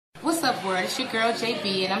What's up, world? It's your girl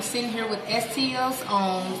JB, and I'm sitting here with STL's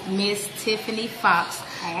own Miss Tiffany Fox,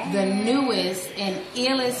 the newest and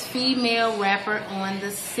illest female rapper on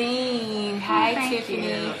the scene. Hi,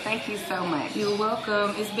 Tiffany. Thank you so much. You're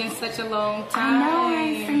welcome. It's been such a long time. I know I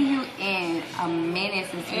ain't seen you in a minute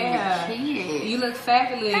since you were a kid. You look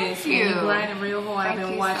fabulous. Thank you. You're grinding real hard. I've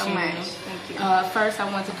been watching so much. you. Thank you. First, I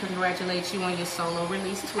want to congratulate you on your solo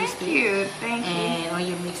release, Twisted. Thank you. Thank you. And on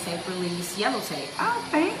your mixtape release, Yellow Tape. Oh,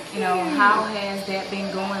 thank you. You know, how has that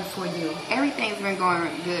been going for you? Everything's been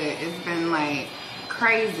going good. It's been like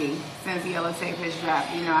crazy since Yellow Tape has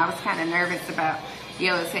dropped. You know, I was kind of nervous about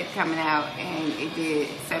Yellow Tape coming out, and it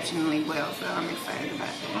did exceptionally well, so I'm excited about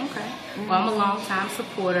that. Okay. Well, I'm a long-time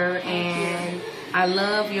supporter, and I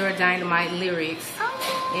love your dynamite lyrics.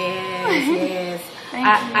 Oh. Yes.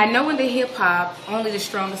 I know in the hip-hop, only the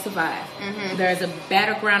strongest survive. There's a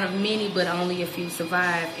battleground of many, but only a few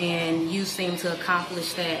survive, and you seem to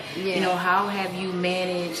accomplish that. Yeah. You know, how have you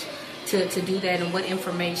managed to do that, and what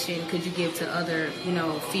information could you give to other, you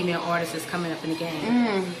know, female artists that's coming up in the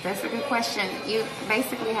game? That's a good question. You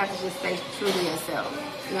basically have to just stay true to yourself.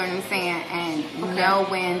 You know what I'm saying? And know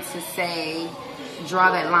when to say,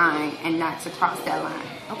 draw that line and not to cross that line.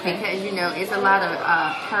 Okay. Because, you know, it's a lot of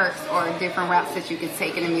perks or different routes that you can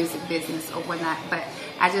take in the music business or whatnot. But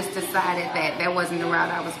I just decided that that wasn't the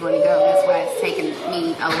route I was going to go. That's why it's taken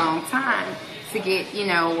me a long time to get, you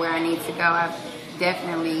know, where I need to go. I've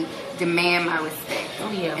definitely demand my respect.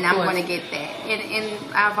 Oh, yeah, and I'm going to get that.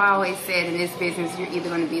 And I've always said in this business, you're either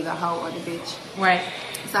going to be the hoe or the bitch. Right.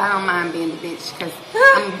 So I don't mind being the bitch because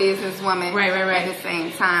I'm a businesswoman right. at the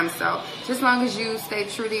same time. So just as long as you stay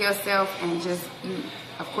true to yourself and just,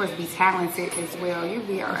 of course, be talented as well, you'll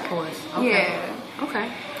be all right. Of course. Okay. Yeah.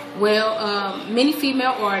 Okay. Well, many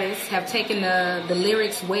female artists have taken the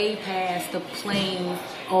lyrics way past the plain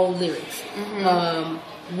old lyrics.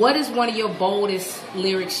 What is one of your boldest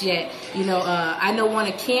lyrics yet? You know, I know one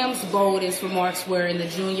of Kim's boldest remarks were in the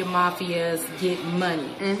Junior Mafias get money.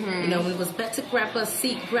 You know, when it was better grab a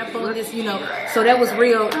seat, grab all this, you know. So that was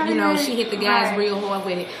real, you know, she hit the guys real hard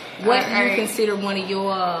with it. What do you consider one of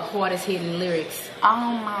your hardest hitting lyrics? Oh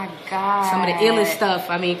my God. Some of the illest stuff.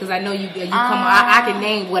 I mean, because I know you come on, I can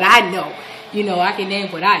name what I know. You know, I can name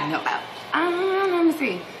what I know. Let me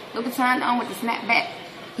see. Louboutin on with the snapback.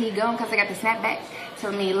 He gone because I got the snapback.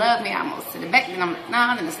 Told me he loved me almost to the back, and I'm like,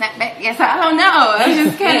 no, then the snapback. Yes, I don't know. It's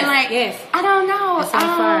just kind of I don't know.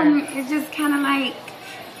 It's just kind of like,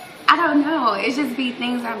 I don't know. It's just be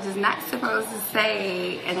things I'm just not supposed to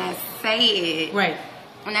say, and I say it. Right.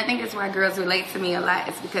 And I think that's why girls relate to me a lot.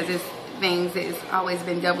 It's because it's things that's always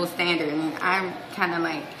been double standard, and I'm kind of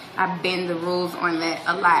like, I bend the rules on that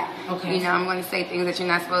a lot. Okay. You know, I'm going to say things that you're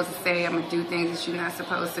not supposed to say. I'm going to do things that you're not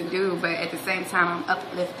supposed to do. But at the same time, I'm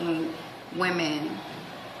uplifting women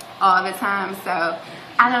all the time. So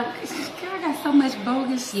I got so much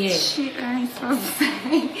bogus shit that I ain't supposed to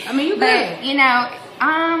say. I mean, you good. But, you know,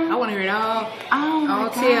 I want to hear it all. Oh my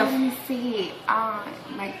God, Tiff. let me see.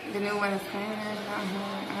 Like the new one is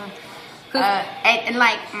and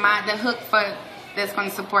like the hook for that's going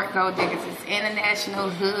to support gold diggers is international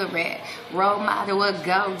hood rat, role model of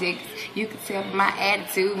gold diggers. You can tell by my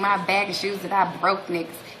attitude, my bag of shoes that I broke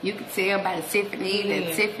niggas. You can tell by the Tiffany,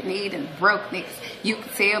 the broke niggas. You can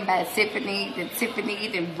tell by the Tiffany,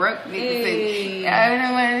 the broke niggas.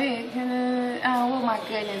 And, oh my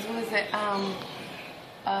goodness, what was it?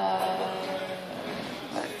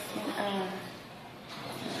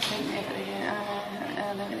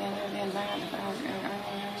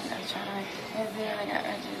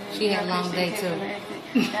 She had a long day too.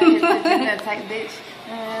 Type bitch.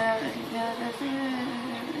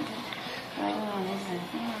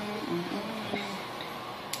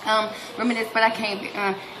 Reminisce, but I can't.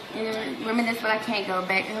 Reminisce, but I can't go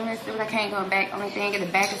back. Reminisce, but I can't go back. Only thing in the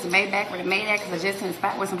back is the Maybach where the Maybach because I just in the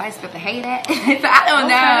spot where somebody spilled the hate at. So I don't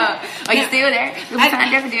know. Are you still there? I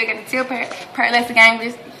definitely do. I got the till paralyzed the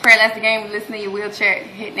game. Listen to your wheelchair.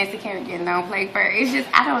 Hit Nancy Kerrigan. Don't play first. It's just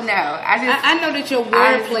I don't know. I know that your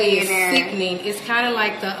wordplay is sickening. It's kind of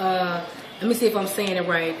like the. Let me see if I'm saying it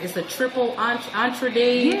right. It's a triple entendre.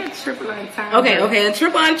 Yeah, triple entendre. Okay, a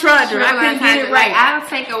triple entendre. I couldn't get it right. Like, I'll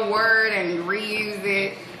take a word and reuse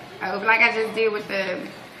it, like I just did with the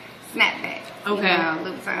snapback. Okay. You know,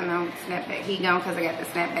 Louboutin on snapback. He gone because I got the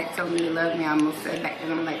snapback. Told me he loved me. I almost said back,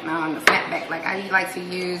 and I'm like, no, I'm the snapback. Like I like to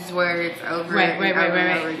use words over and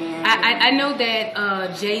over again. I know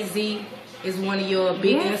that Jay-Z is one of your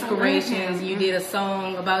big inspirations. You did a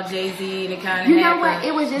song about Jay-Z and it kind of you know what?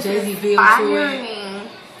 It was just inspiring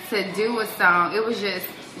to do a song. It was just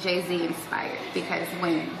Jay-Z inspired because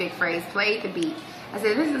when Big Freeze played the beat, I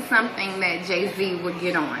said, this is something that Jay-Z would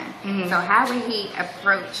get on. So how would he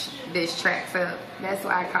approach this track? So that's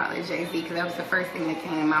why I call it Jay-Z, because that was the first thing that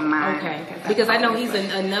came in my mind. Okay. Because I know he's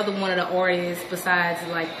another one of the artists besides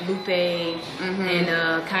like Lupe and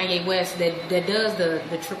Kanye West that does the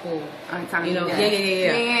triple. You know,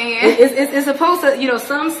 yeah. It's supposed to. You know,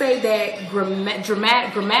 some say that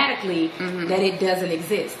grammatically that it doesn't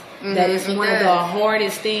exist. That is one of the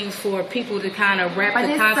hardest things for people to kind of wrap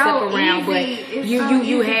the concept around. But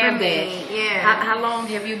you have that. Yeah. How long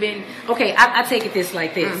have you been? Okay, I take it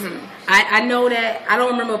like this. I know that I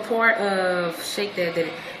don't remember a part of Shake That.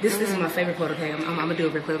 This is my favorite part. Okay, I'm gonna do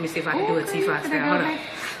it real quick. Let me see if I can do it T-Fox style.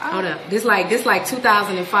 Hold up. This like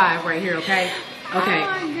 2005 right here. Okay. Okay. Oh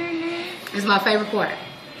my goodness. This is my favorite part.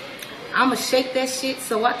 I'ma shake that shit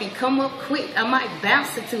so I can come up quick. I might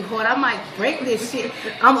bounce it too hard. I might break this shit.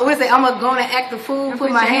 I'm gonna act the fool,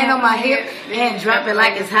 put my hand on my hip, and drop it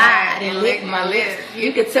like it's hot, and lick my lips.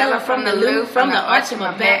 You can tell it from the loop, from the arch of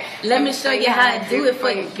my back. Let me show you how to do it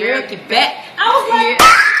for you, girl. Get back. I was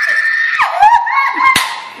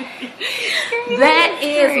like, that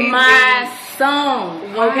is my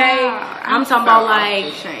song. Okay, I'm talking about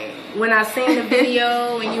like. When I seen the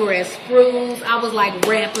video and you were at Spruce, I was like,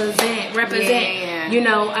 represent. Yeah. You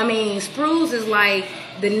know, I mean, Spruce is like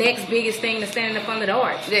the next biggest thing to standing up under the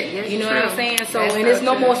arch. You know what I'm saying? So, that's and it's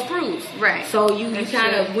no more Spruce. Right. So you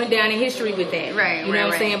kind of went down in history with that. Right. You know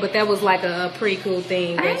what I'm saying? But that was like a pretty cool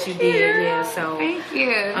thing that you did. Yeah. So. Thank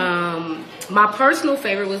you. My personal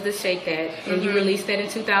favorite was the Shake That, and you released that in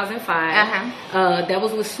 2005. That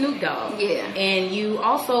was with Snoop Dogg. Yeah. And you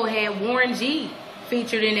also had Warren G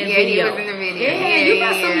featured in that video. video. He was in the video. Yeah, you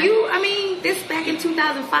got some. I mean, this back in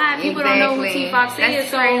 2005. People don't know who T-Fox is. That's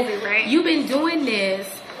crazy, right? You've been doing this.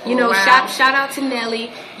 You know, shout out to Nelly.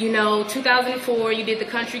 You know, 2004, you did the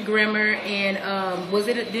Country Grammar, and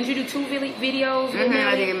didn't you do 2 videos?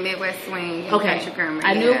 I did Midwest Swing and Country Grammar.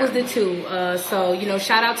 I knew it was the 2. So, you know,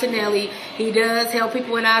 shout out to Nelly. He does help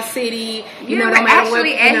people in our city. You know, no matter what.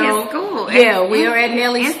 At his school. Yeah, we are at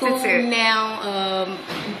Nelly's school now.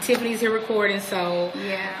 Tiffany's here recording, so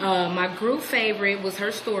my group favorite was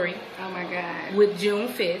Her Story. Oh my God. With June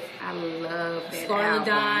 5th. I love that Scarlett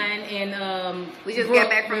album. Dawn and we just got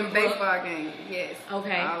back from a baseball game. Yes.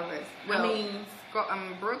 Okay. All of us. Well, I mean,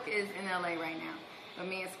 Brooke is in LA right now, but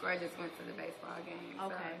me and Scar just went to the baseball game.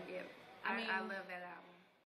 Okay. So, yeah, I love that album.